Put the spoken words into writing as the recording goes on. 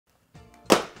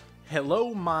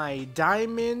Hello, my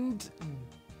diamond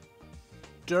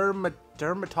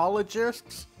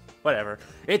dermatologists? Whatever.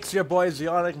 It's your boy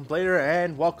Zeonic Blader,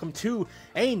 and welcome to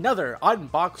another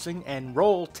unboxing and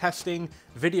roll testing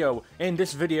video. In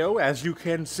this video, as you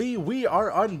can see, we are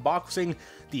unboxing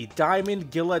the Diamond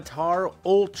Gillator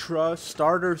Ultra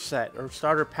starter set, or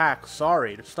starter pack,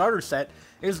 sorry. The starter set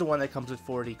is the one that comes with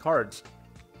 40 cards.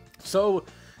 So,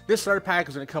 this starter pack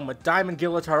is going to come with Diamond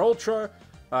Gillator Ultra,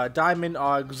 Diamond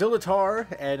Auxillataur,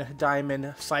 and Diamond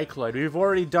Cycloid. We've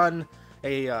already done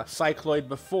a Cycloid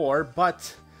before,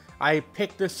 but I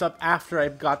picked this up after I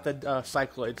got the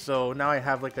Cycloid, so now I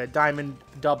have like a diamond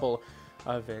double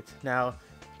of it. Now,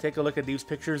 take a look at these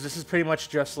pictures. This is pretty much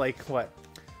just like, what,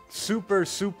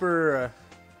 super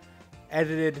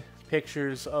edited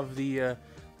pictures of the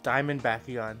Diamond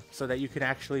Bakugan, so that you can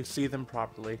actually see them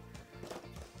properly.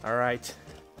 Alright,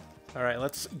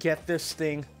 let's get this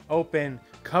thing open.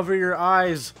 Cover your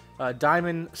eyes,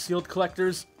 diamond sealed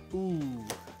collectors. Ooh,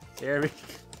 there we go.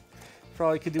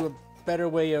 Probably could do a better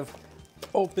way of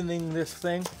opening this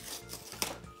thing.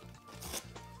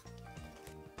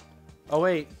 Oh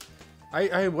wait,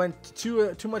 I went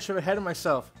too much ahead of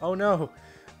myself. Oh no.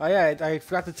 Oh yeah, I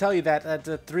forgot to tell you that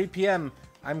at 3 p.m.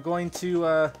 I'm going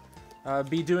to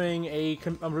be doing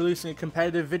I'm releasing a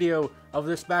competitive video of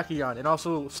this Bakugan, and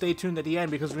also stay tuned at the end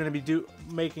because we're going to be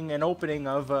making an opening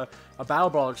of a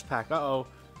Battle Brawlers pack. Uh-oh.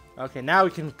 Okay, now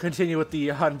we can continue with the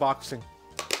unboxing.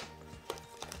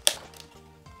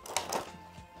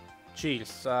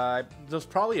 Jeez, there's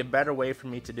probably a better way for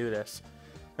me to do this.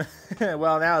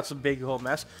 Well, now it's a big whole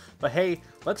mess. But hey,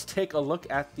 let's take a look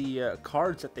at the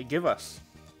cards that they give us.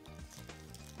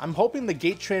 I'm hoping the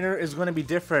Gate Trainer is going to be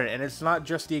different, and it's not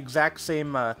just the exact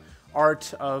same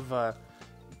art of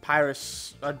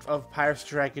Pyrus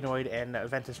Dragonoid and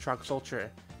Ventus Trox Ultra.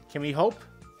 Can we hope?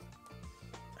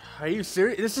 Are you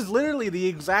serious? This is literally the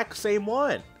exact same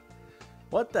one.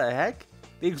 What the heck?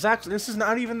 This is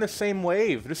not even the same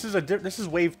wave. This is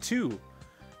wave 2.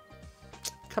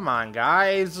 Come on,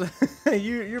 guys.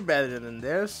 You're better than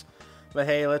this. But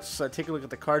hey, let's take a look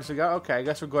at the cards we got. Okay, I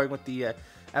guess we're going with the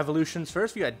evolutions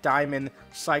first. We got Diamond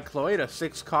Cycloid, a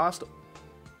 6 cost.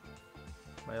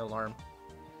 My alarm.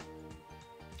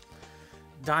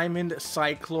 Diamond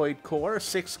Cycloid Core,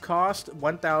 6 cost,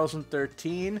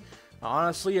 1013.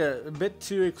 Honestly, a bit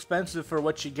too expensive for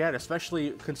what you get,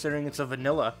 especially considering it's a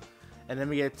vanilla. And then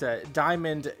we get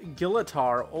Diamond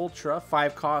Gillator Ultra,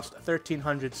 5 cost,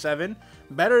 1307.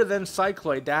 Better than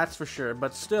Cycloid, that's for sure.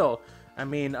 But still, I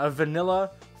mean, a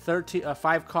vanilla,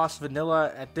 5 cost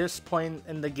vanilla at this point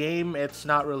in the game, it's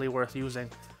not really worth using.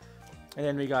 And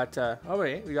then we got,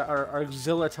 we got our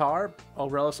Auxillataur,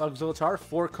 Aurelius Auxillataur,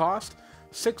 4 cost,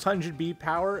 600 B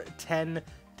power, 10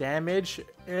 damage.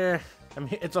 I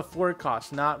mean, it's a 4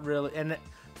 cost, not really. And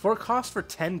 4 cost for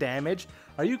 10 damage?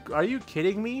 Are you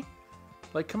kidding me?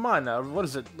 Like, come on, what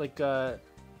is it? Like,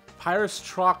 Pyrus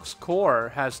Trox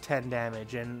Core has 10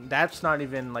 damage, and that's not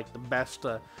even, like, the best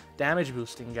damage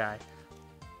boosting guy.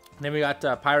 And then we got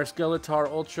Pyrus Gillator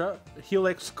Ultra,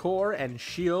 Helix Core, and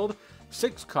Shield,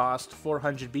 6 cost,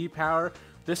 400 B power.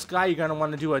 This guy, you're gonna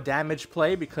want to do a damage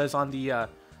play, because on the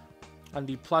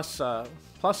plus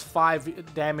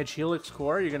 5 damage Helix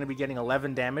Core, you're gonna be getting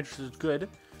 11 damage, which is good.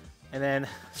 And then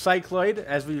Cycloid,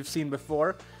 as we've seen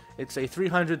before, it's a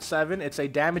 307. It's a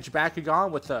damage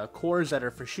Bakugan with cores that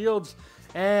are for shields.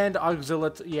 And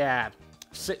Auxillataur, yeah.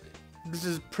 This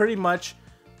is pretty much,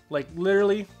 like,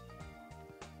 literally,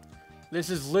 this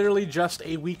is literally just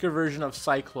a weaker version of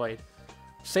Cycloid.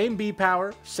 Same B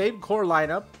power, same core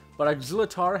lineup, but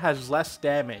Auxillataur has less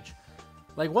damage.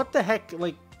 Like, what the heck?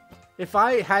 Like, if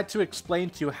I had to explain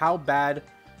to you how bad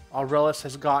Aurelius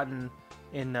has gotten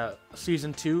in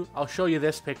Season 2, I'll show you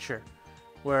this picture.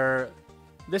 Where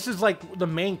this is like the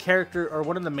main character, or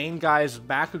one of the main guys'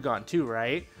 Bakugan too,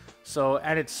 right? So,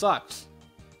 and it sucks.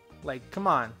 Like, come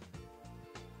on.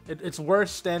 It's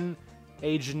worse than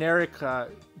a generic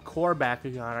core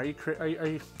Bakugan. Are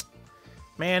you...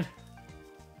 Man.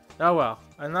 Oh well.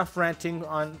 Enough ranting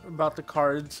about the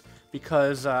cards,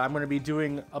 because I'm going to be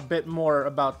doing a bit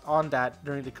more on that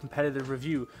during the competitive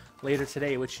review later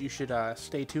today, which you should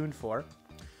stay tuned for.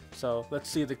 So, let's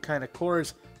see the kind of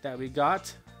cores that we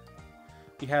got.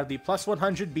 We have the plus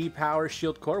 100 B power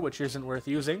shield core, which isn't worth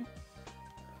using.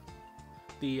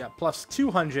 The plus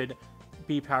 200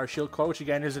 B power shield core, which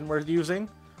again isn't worth using.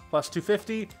 Plus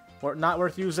 250, or not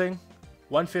worth using.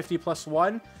 150 plus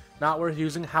 1, not worth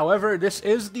using. However, this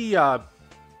is the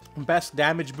best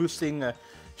damage boosting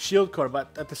shield core,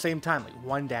 but at the same time, like,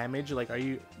 1 damage, like,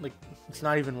 it's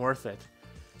not even worth it.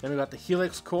 Then we got the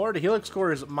Helix Core. The Helix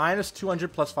Core is minus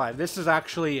 200 plus 5. This is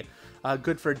actually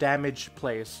good for damage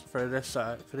plays for this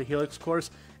for the Helix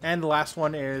course. And the last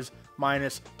one is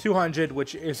minus 200,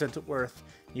 which isn't worth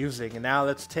using. And now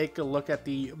let's take a look at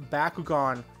the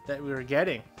Bakugan that we were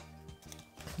getting.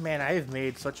 Man, I have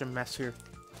made such a mess here.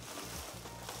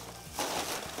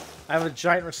 I have a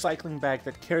giant recycling bag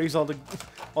that carries all the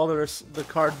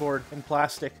cardboard and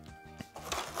plastic.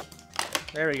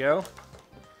 There we go.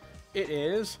 It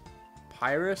is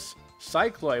Pyrus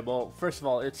Cycloid. Well, first of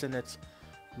all, it's in its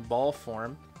ball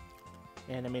form.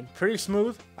 And I mean, pretty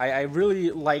smooth. I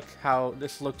really like how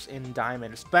this looks in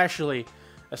diamond, especially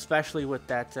with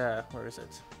that, where is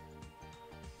it?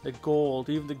 The gold,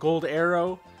 even the gold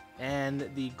arrow and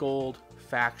the gold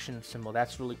faction symbol.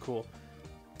 That's really cool.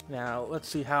 Now, let's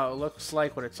see how it looks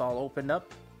like when it's all opened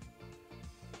up.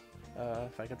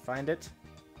 If I can find it.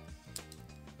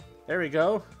 There we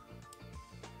go.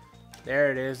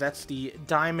 There it is. That's the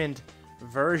diamond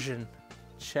version.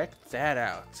 Check that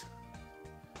out.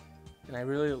 And I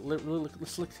really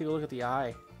let's take a look at the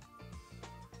eye.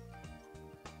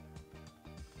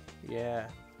 Yeah.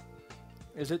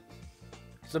 Is it?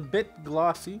 It's a bit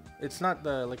glossy. It's not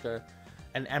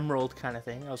an emerald kind of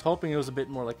thing. I was hoping it was a bit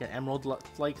more like an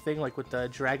emerald-like thing, like with the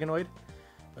Dragonoid.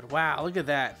 But wow, look at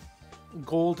that.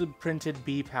 Gold printed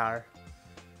B power.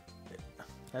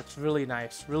 That's really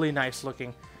nice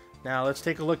looking. Now let's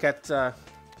take a look at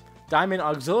Diamond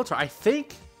Auxillataur. I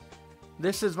think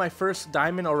this is my first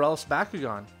Diamond or else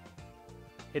Bakugan.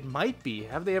 It might be.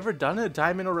 Have they ever done a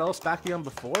Diamond or else Bakugan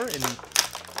before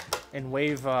in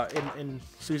Wave in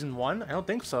Season 1? I don't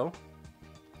think so.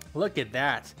 Look at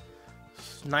that.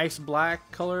 Nice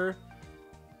black color.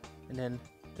 And then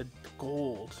the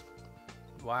gold.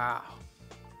 Wow.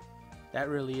 That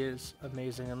really is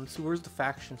amazing. And let's see, where's the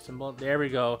faction symbol? There we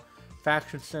go.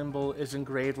 Faction symbol is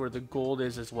engraved where the gold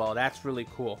is as well. That's really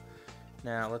cool.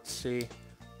 Now, let's see.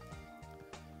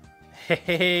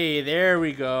 Hey, there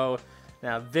we go.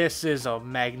 Now, this is a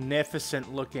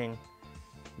magnificent looking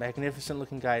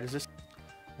guide. Is this?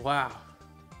 Wow.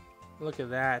 Look at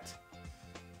that.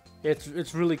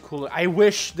 It's really cool. I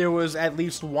wish there was at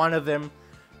least one of them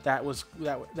that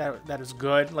is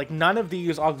good. Like, none of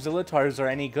these Auxillataurs are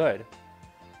any good,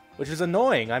 which is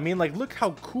annoying. I mean, like, look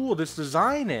how cool this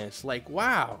design is. Like,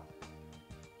 wow,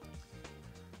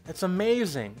 it's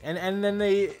amazing. And then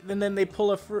they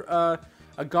pull a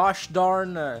gosh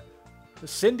darn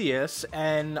Syndius,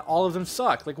 and all of them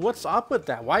suck. Like, what's up with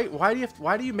that? Why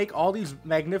do you make all these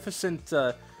magnificent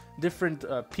different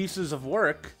pieces of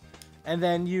work, and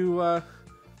then you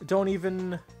don't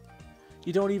even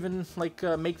like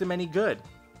make them any good,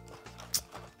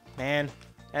 man?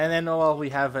 And then, well, we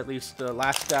have at least the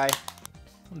last guy.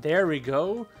 There we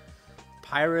go.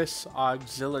 Pyrus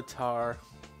Auxillataur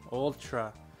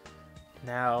Ultra.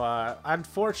 Now,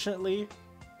 unfortunately,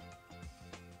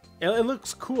 it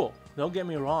looks cool. Don't get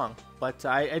me wrong. But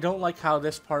I don't like how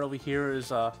this part over here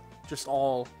is just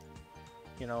all,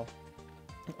 you know,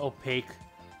 opaque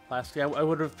plastic. I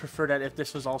would have preferred that if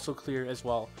this was also clear as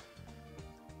well.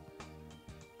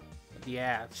 But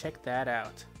yeah, check that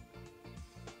out.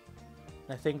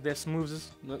 I think this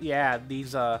moves. Yeah,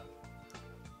 these the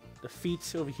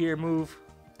feet over here move.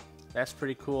 That's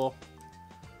pretty cool.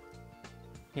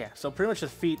 Yeah, so pretty much the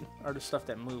feet are the stuff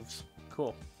that moves.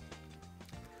 Cool.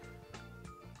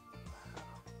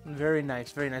 Very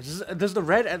nice, very nice. Does the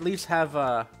red at least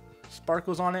have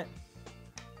sparkles on it?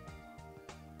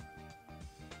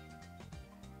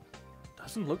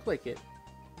 Doesn't look like it.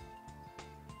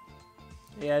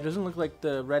 Yeah, it doesn't look like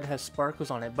the red has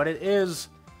sparkles on it, but it is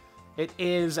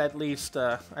at least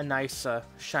a nice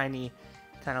shiny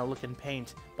kind of looking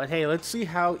paint. But hey, let's see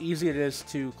how easy it is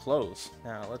to close.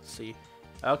 Now, let's see.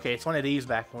 Okay, it's one of these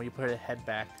back when you put the head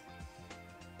back.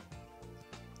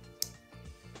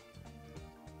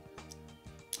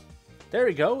 There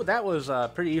we go. That was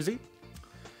pretty easy.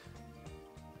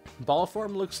 Ball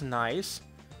form looks nice.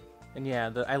 And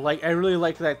yeah, I really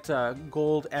like that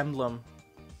gold emblem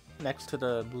next to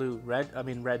the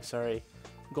red, sorry.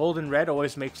 Gold and red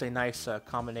always makes a nice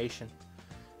combination.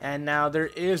 And now there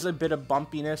is a bit of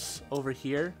bumpiness over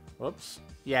here. Whoops.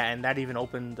 Yeah, and that even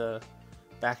opened the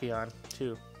Bakugan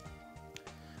too.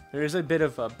 There is a bit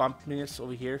of bumpiness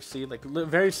over here. See, like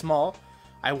very small.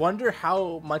 I wonder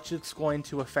how much it's going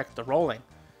to affect the rolling.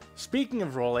 Speaking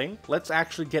of rolling, let's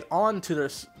actually get on to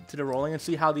the rolling and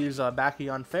see how these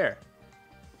Bakugan fare.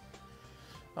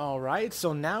 Alright,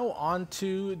 so now on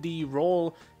to the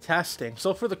roll testing.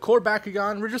 So for the core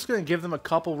Bakugan, we're just going to give them a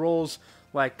couple rolls.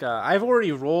 Like, I've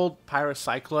already rolled Pyrus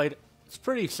Cycloid. It's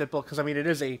pretty simple, because, I mean, it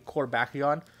is a core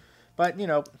Bakugan. But, you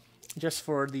know, just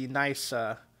for the nice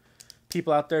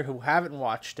people out there who haven't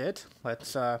watched it,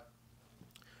 let's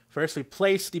First, we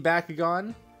place the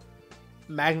Bakugan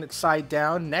magnet side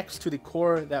down next to the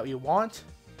core that we want.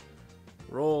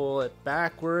 Roll it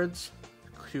backwards,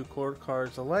 2 core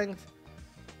cards a length.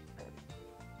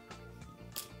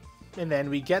 And then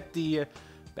we get the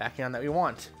Bakugan that we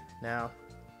want. Now,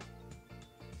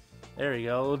 there we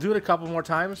go. We'll do it a couple more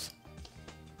times.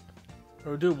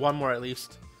 Or we'll do one more at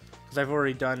least, because I've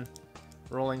already done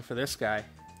rolling for this guy.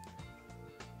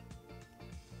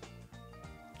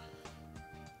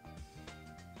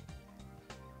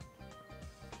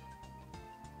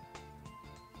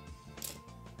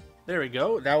 There we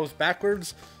go. That was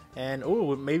backwards. And,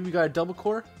 oh, maybe we got a double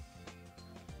core?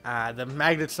 The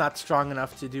magnet's not strong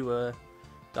enough to do a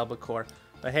double core.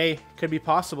 But hey, could be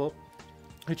possible.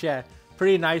 But yeah,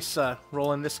 pretty nice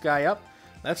rolling this guy up.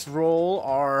 Let's roll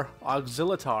our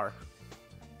Auxillataur.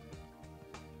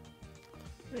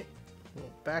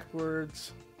 Roll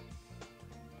backwards.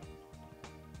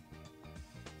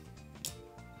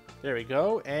 There we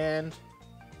go. And,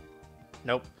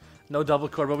 nope. No double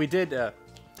core, but we did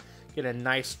get a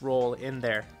nice roll in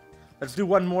there. Let's do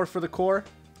one more for the core.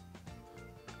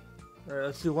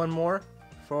 Let's do one more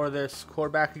for this core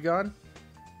Bakugan.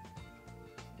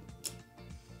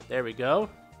 There we go.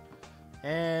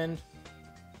 And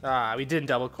we didn't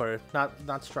double core.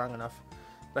 Not strong enough.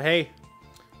 But hey,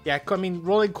 yeah, I mean,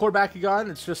 rolling core Bakugan,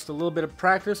 it's just a little bit of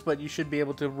practice, but you should be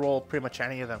able to roll pretty much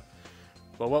any of them.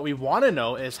 But what we want to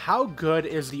know is how good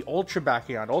is the Ultra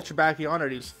Bakugan? Ultra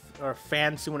Bakugan are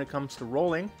fancy when it comes to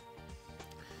rolling.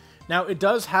 Now, it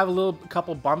does have a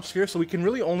couple bumps here, so we can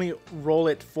really only roll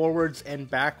it forwards and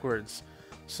backwards.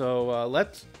 So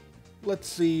let's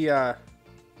see how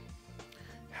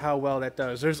well that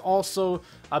does. There's also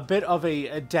a bit of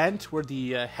a dent where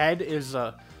the head is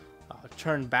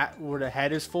turned back, where the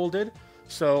head is folded.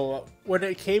 So when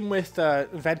it came with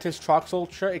Ventus Trox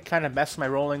Ultra, it kind of messed my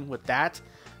rolling with that.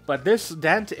 But this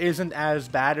dent isn't as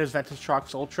bad as Ventus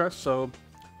Trox Ultra, so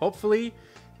hopefully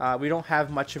we don't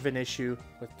have much of an issue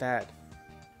with that.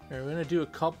 All right, we're going to do a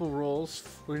couple rolls.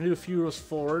 We're going to do a few rolls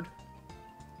forward.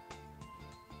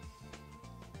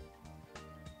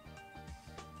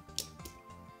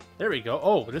 There we go.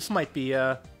 Oh, this might be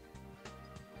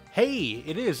hey,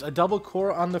 it is a double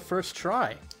core on the first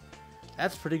try.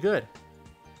 That's pretty good.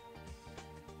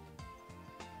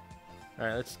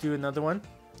 Alright, let's do another one.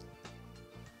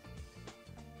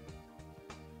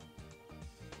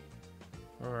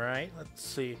 Alright, let's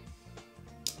see.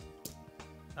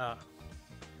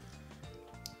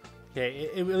 Okay,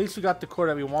 at least we got the core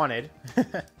that we wanted.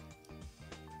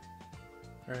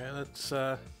 Alright, let's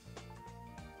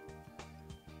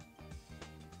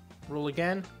roll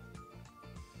again.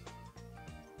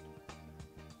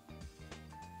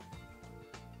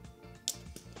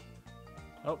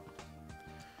 Oh.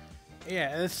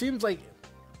 Yeah, it seems like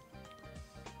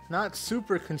not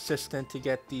super consistent to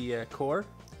get the core.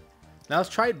 Now let's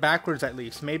try it backwards at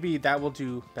least. Maybe that will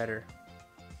do better.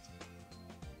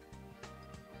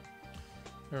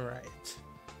 Alright.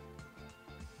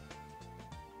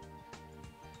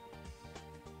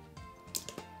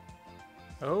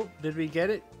 Oh, did we get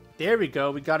it? There we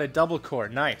go. We got a double core.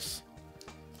 Nice.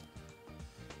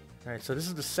 Alright, so this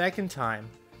is the second time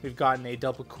we've gotten a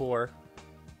double core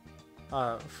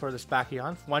for this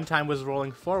Bakugan. One time was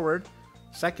rolling forward.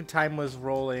 Second time was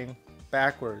rolling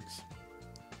backwards.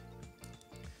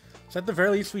 So at the very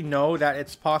least, we know that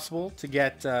it's possible to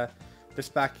get this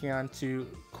Bakugan to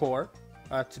core,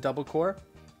 to double core.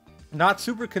 Not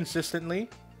super consistently,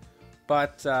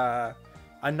 but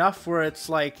enough where it's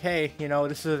like, hey, you know,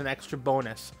 this is an extra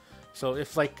bonus. So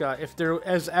if like if there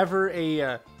is ever a,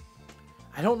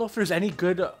 I don't know if there's any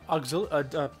good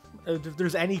if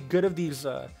there's any good of these,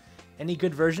 any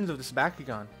good versions of this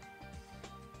Bakugan.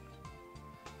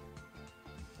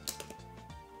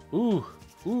 Ooh,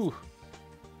 ooh.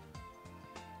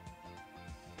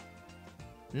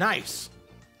 Nice.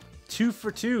 2 for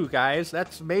 2, guys.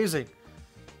 That's amazing.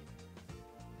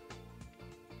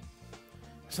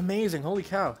 It's amazing. Holy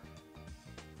cow.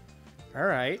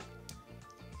 Alright.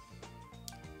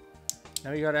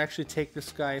 Now we gotta actually take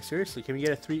this guy seriously. Can we get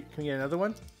a 3? Can we get another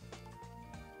one?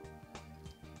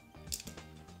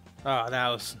 Oh, that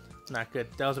was not good.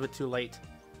 That was a bit too late.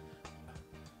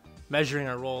 Measuring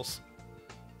our rolls.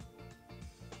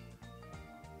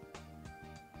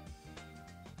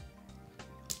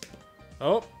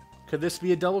 Oh, could this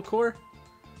be a double core?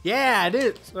 Yeah, it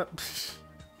is.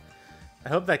 I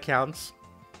hope that counts.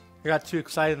 I got too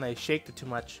excited and I shaked it too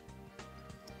much.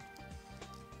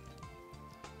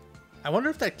 I wonder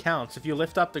if that counts. If you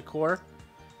lift up the core,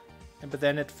 but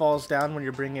then it falls down when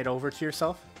you're bringing it over to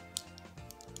yourself.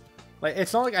 Like,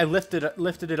 it's not like I lifted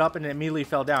it up and it immediately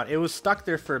fell down. It was stuck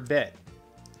there for a bit.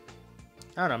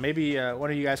 I don't know. Maybe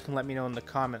one of you guys can let me know in the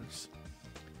comments.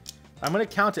 I'm going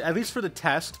to count it, at least for the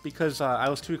test, because I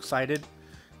was too excited.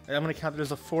 And I'm going to count it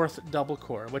as a 4th double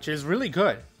core, which is really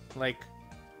good. Like,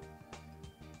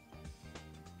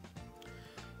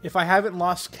 if I haven't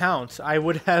lost count, I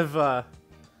would have... if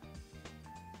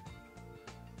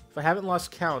I haven't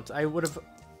lost count, I would have...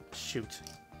 Shoot.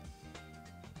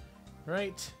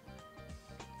 Right.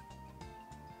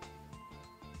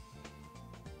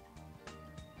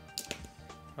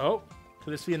 Oh,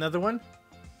 could this be another one?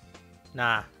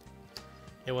 Nah,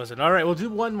 it wasn't. Alright, we'll do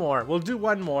one more. We'll do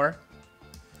one more.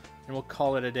 And we'll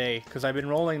call it a day. Because I've been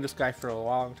rolling this guy for a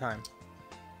long time.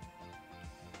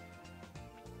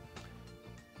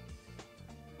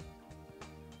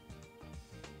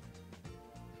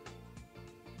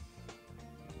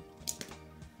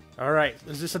 Alright,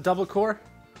 is this a double core?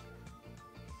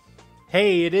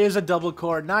 Hey, it is a double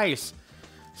core. Nice.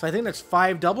 So I think that's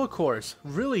 5 double cores.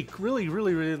 Really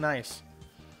nice.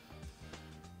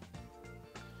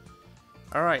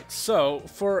 Alright, so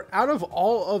for out of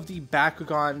all of the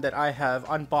Bakugan that I have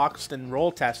unboxed and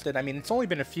roll tested, I mean, it's only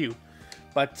been a few,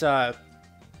 but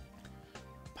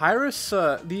Pyrus,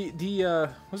 what is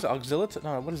it, Auxillataur?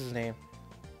 No, what is his name?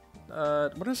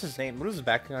 What is his name? What is his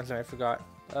Bakugan's name? I forgot.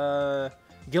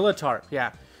 Gillator,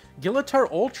 yeah. Gillator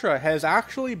Ultra has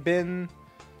actually been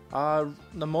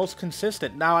the most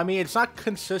consistent. Now, I mean, it's not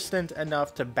consistent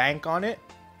enough to bank on it,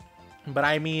 but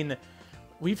I mean,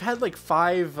 we've had like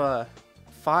five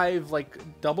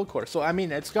like double cores. So I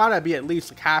mean, it's gotta be at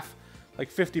least like half,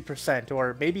 like 50%,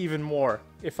 or maybe even more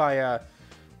if I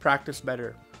practice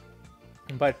better.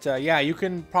 But yeah, you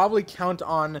can probably count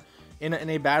on in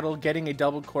a battle getting a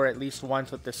double core at least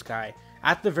once with this guy.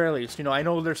 At the very least, you know, I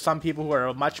know there's some people who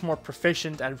are much more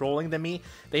proficient at rolling than me.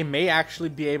 They may actually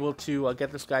be able to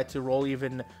get this guy to roll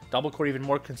even double core even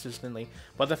more consistently.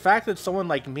 But the fact that someone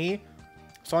like me,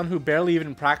 someone who barely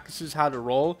even practices how to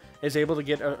roll, is able to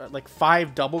get like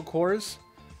 5 double cores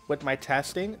with my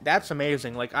testing, that's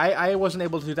amazing. Like, I wasn't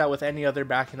able to do that with any other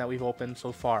Bakugan that we've opened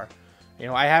so far. You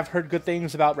know, I have heard good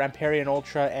things about Ramparian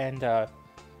Ultra and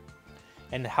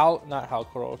not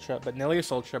Halcor Ultra, but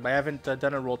Nilius Ultra, but I haven't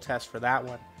done a roll test for that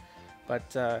one.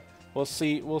 But we'll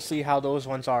see how those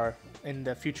ones are in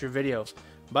the future videos.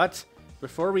 But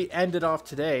before we end it off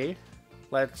today,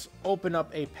 let's open up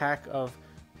a pack of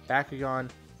Bakugan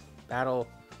Battle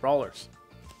Brawlers.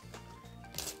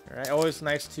 Alright, always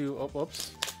nice to... Oh,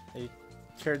 whoops. I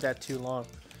carried that too long.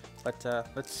 But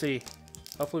let's see.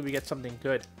 Hopefully we get something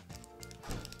good.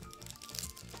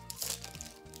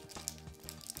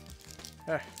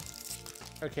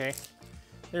 Okay,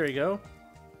 there we go.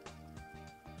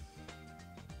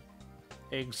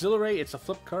 Exhilarate, it's a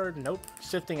flip card. Nope.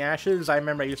 Sifting Ashes, I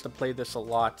remember I used to play this a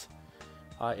lot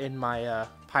in my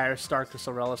Pyrus Darkus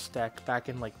Aurelis deck back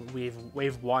in like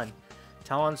wave 1.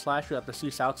 Talon Slash, we got the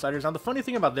Cease Outsiders. Now the funny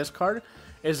thing about this card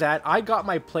is that I got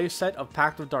my playset of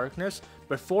Pact of Darkness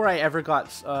before I ever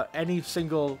got any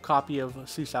single copy of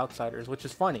Cease Outsiders, which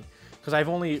is funny because I've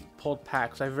only pulled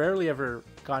packs. I've rarely ever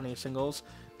got any singles.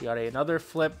 We got another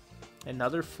flip,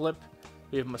 another flip.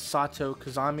 We have Masato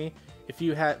Kazami. If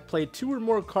you had played 2 or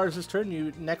more cards this turn,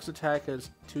 your next attack has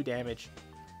 2 damage.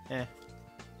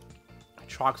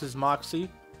 Trox's Moxie.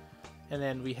 And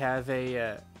then we have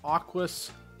a Aqua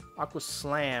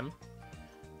Slam.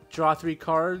 Draw 3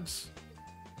 cards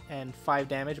and 5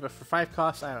 damage, but for 5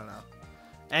 costs, I don't know.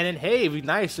 And then, hey,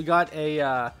 nice. We got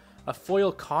a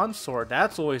foil Consort.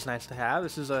 That's always nice to have.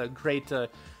 This is a great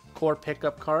core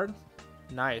pickup card.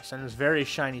 Nice, and it's very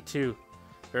shiny too.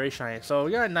 Very shiny. So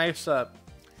yeah, nice. I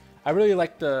really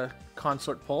like the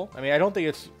Consort pull. I mean, I don't think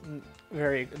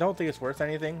it's worth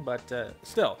anything, but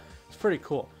still, it's pretty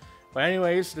cool. But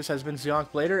anyways, this has been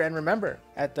Zionk Blader, and remember,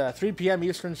 at 3 p.m.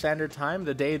 Eastern Standard Time,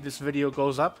 the day this video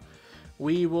goes up,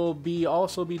 we will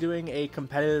also be doing a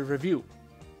competitive review.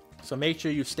 So make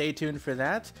sure you stay tuned for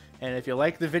that. And if you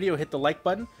like the video, hit the like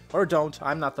button, or don't.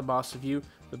 I'm not the boss of you.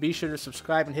 But be sure to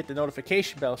subscribe and hit the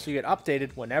notification bell so you get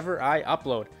updated whenever I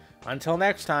upload. Until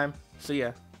next time, see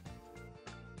ya.